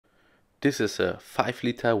This is a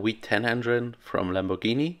 5-liter V10 engine from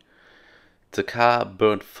Lamborghini. The car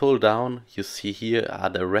burned full down. You see here are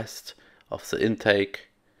the rest of the intake,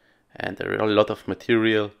 and there are a lot of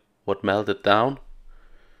material what melted down.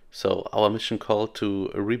 So our mission called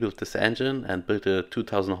to rebuild this engine and build a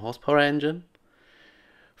 2000 horsepower engine.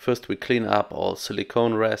 First we clean up all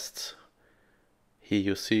silicone rests. Here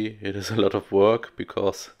you see it is a lot of work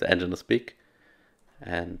because the engine is big.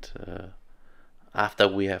 And after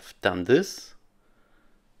we have done this,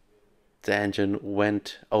 the engine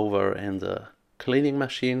went over in the cleaning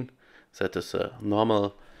machine. That is a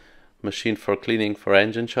normal machine for cleaning for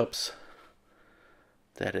engine shops.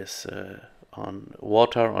 That is on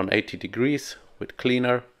water on 80 degrees with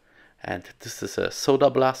cleaner. And this is a soda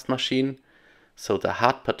blast machine. So the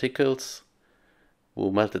hard particles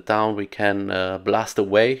will melt it down. We can blast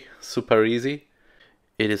away super easy.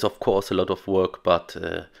 It is of course a lot of work, but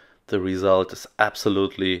the result is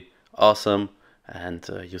absolutely awesome. And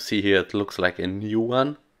you see here it looks like a new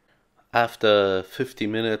one. After 50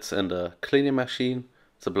 minutes in the cleaning machine,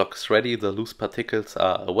 the block is ready, the loose particles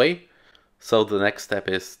are away. So the next step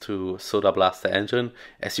is to soda blast the engine.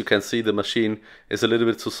 As you can see, the machine is a little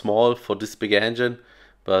bit too small for this big engine,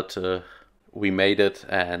 but we made it,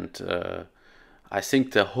 and I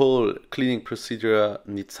think the whole cleaning procedure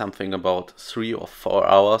needs something about 3 or 4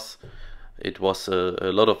 hours. It was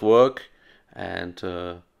a lot of work,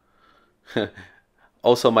 and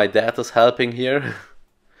also my dad is helping here.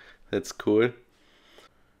 That's cool.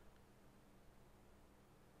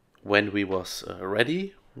 When we was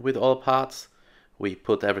ready with all parts, we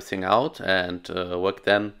put everything out and worked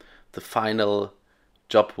then the final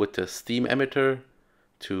job with the steam emitter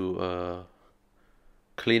to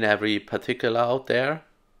clean every particle out there.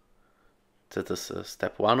 That is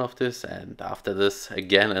step 1 of this, and after this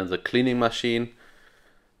again in the cleaning machine.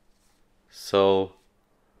 So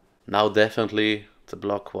now definitely the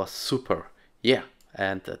block was super. Yeah,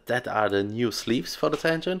 and that are the new sleeves for this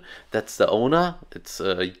engine. That's the owner. It's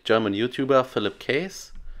a German YouTuber Philipp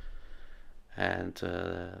Kaess. And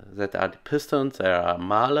that are the pistons. There are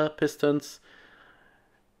Marke pistons.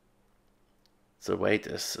 The weight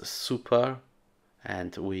is super,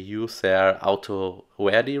 and we use their auto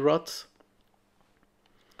Verdi rods.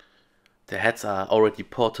 The heads are already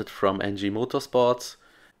ported from NG Motorsports,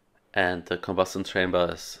 and the combustion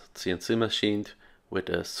chamber is CNC machined with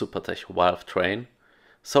a Supertech valve train.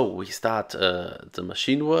 So we start the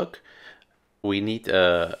machine work. We need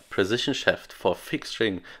a precision shaft for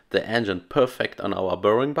fixing the engine perfect on our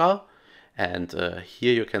bearing bar, and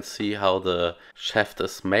here you can see how the shaft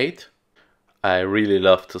is made. I really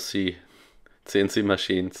love to see CNC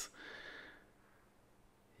machines.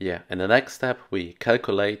 Yeah, in the next step we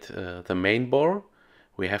calculate the main bore.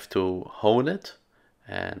 We have to hone it,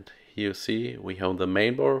 and here you see we hone the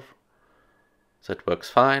main bore. That works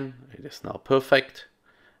fine. It is now perfect,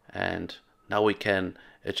 and now we can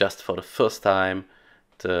adjust for the first time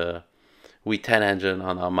the V10 engine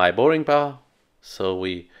on our my boring bar. So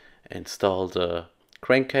we install the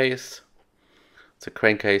crankcase. The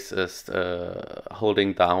crankcase is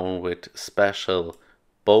holding down with special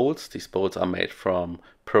bolts. These bolts are made from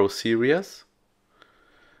Pro Series.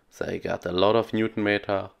 They got a lot of Newton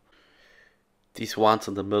meter. These ones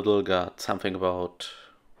in the middle got something about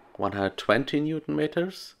 120 Newton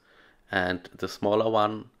meters, and the smaller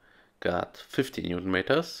one got 50 Newton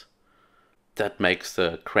meters. That makes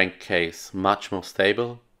the crankcase much more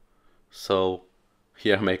stable. So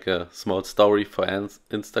here I make a small story for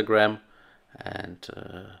Instagram. And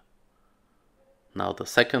now the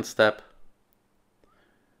second step,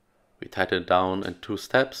 we tighten it down in 2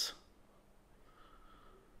 steps.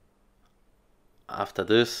 After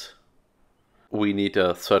this, we need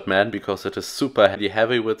a third man because it is super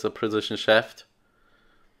heavy with the precision shaft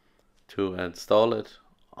to install it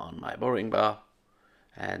on my boring bar.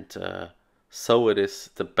 And so it is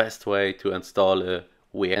the best way to install a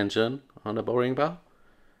V engine on a boring bar.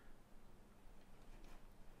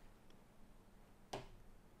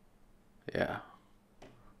 Yeah,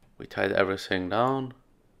 we tied everything down,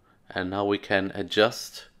 and now we can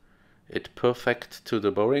adjust it perfect to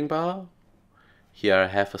the boring bar. Here I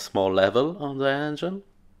have a small level on the engine.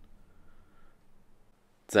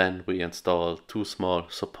 Then we install 2 small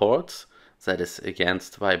supports that is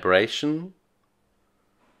against vibration.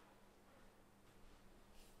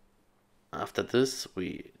 After this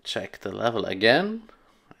we check the level again,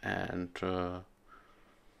 and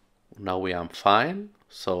now we are fine.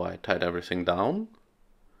 So I tied everything down,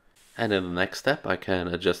 and in the next step I can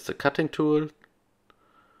adjust the cutting tool.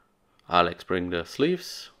 Alex bring the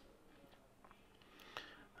sleeves.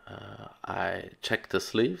 I check the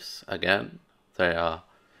sleeves again. They are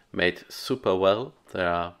made super well. They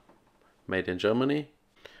are made in Germany.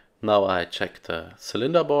 Now I check the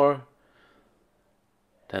cylinder bore.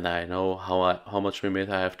 Then I know how much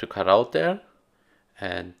millimeter I have to cut out there,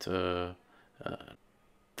 and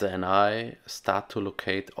then I start to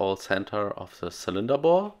locate all center of the cylinder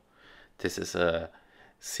bore. This is a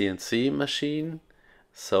CNC machine,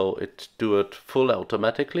 so it do it full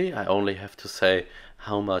automatically. I only have to say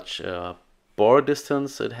how much bore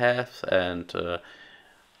distance it has and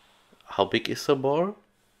how big is the bore.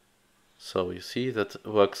 So you see that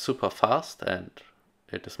works super fast and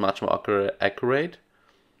it is much more accurate.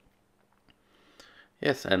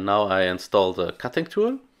 Yes, and now I install the cutting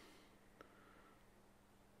tool.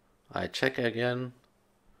 I check again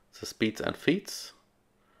the speeds and feeds,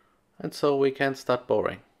 and so we can start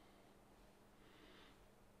boring.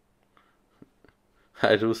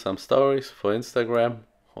 I do some stories for Instagram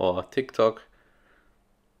or TikTok.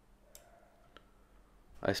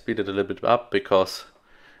 I speed it a little bit up because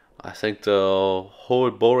I think the whole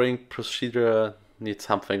boring procedure needs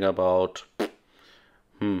something about,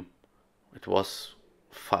 it was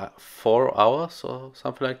 4 hours or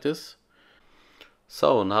something like this.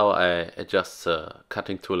 So now I adjust the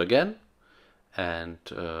cutting tool again, and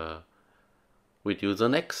we do the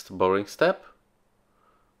next boring step.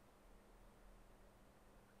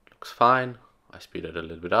 Looks fine. I speed it a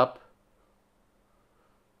little bit up.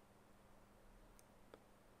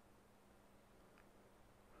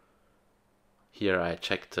 Here I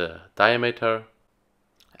checked the diameter.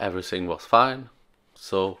 Everything was fine,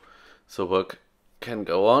 so the work can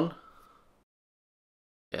go on.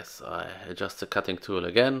 Yes, I adjust the cutting tool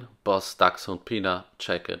again. Boss, Dachshund, Pina,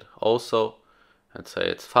 check it also and say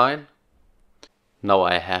it's fine. Now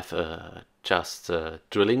I have just a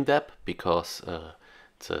drilling depth because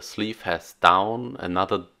the sleeve has down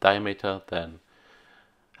another diameter than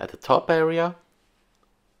at the top area.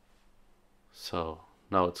 So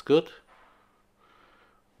now it's good.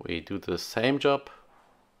 We do the same job,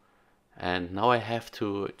 and now I have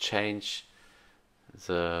to change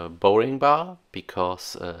the boring bar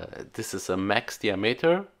because this is a max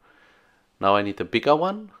diameter. Now I need a bigger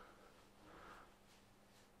one.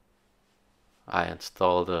 I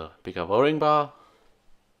install the bigger boring bar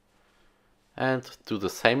and do the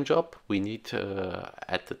same job. We need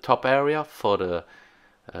at the top area for the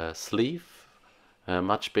sleeve a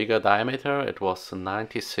much bigger diameter. It was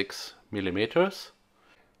 96 millimeters.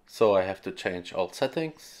 So I have to change all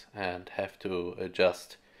settings and have to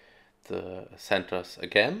adjust the centers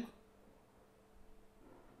again.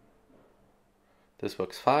 This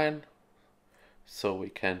works fine. So we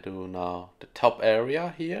can do now the top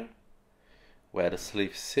area here where the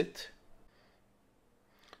sleeves sit.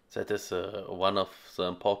 That is one of the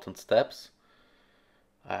important steps.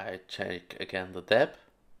 I check again the depth,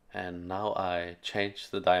 and now I change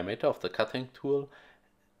the diameter of the cutting tool,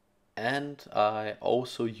 and I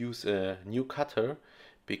also use a new cutter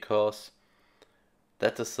because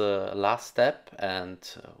that is the last step, and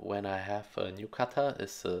when I have a new cutter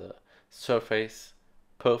is the surface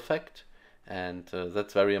perfect, and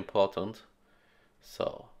that's very important.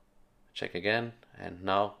 So check again, and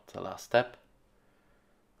now the last step.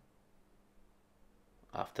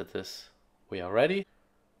 After this we are ready.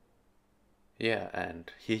 Yeah,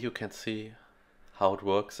 and here you can see how it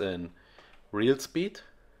works in real speed.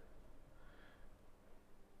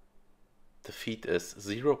 The feed is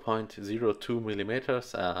 0.02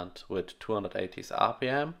 millimeters and with 280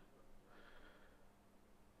 RPM.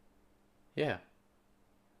 Yeah,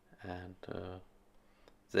 and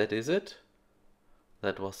that is it.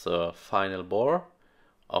 That was the final bore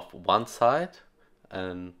of one side,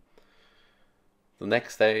 and the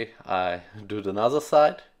next day I do the other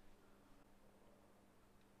side.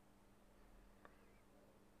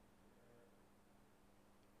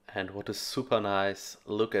 And what is super nice,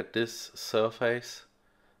 look at this surface.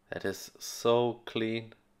 That is so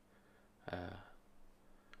clean.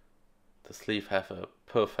 The sleeve have a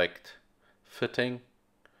perfect fitting.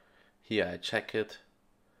 Here I check it.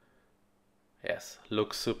 Yes,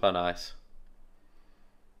 looks super nice.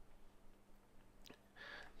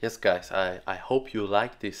 Yes guys, I hope you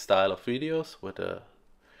like this style of videos with a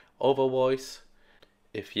overvoice.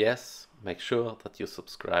 If yes, make sure that you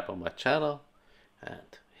subscribe on my channel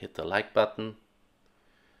and hit the like button.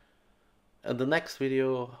 In the next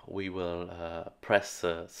video we will press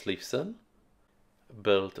the sleeves in,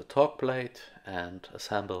 build a torque plate and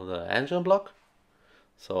assemble the engine block.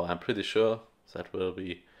 So I'm pretty sure that will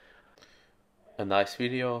be a nice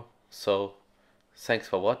video. So thanks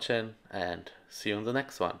for watching and see you in the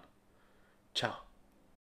next one. Ciao.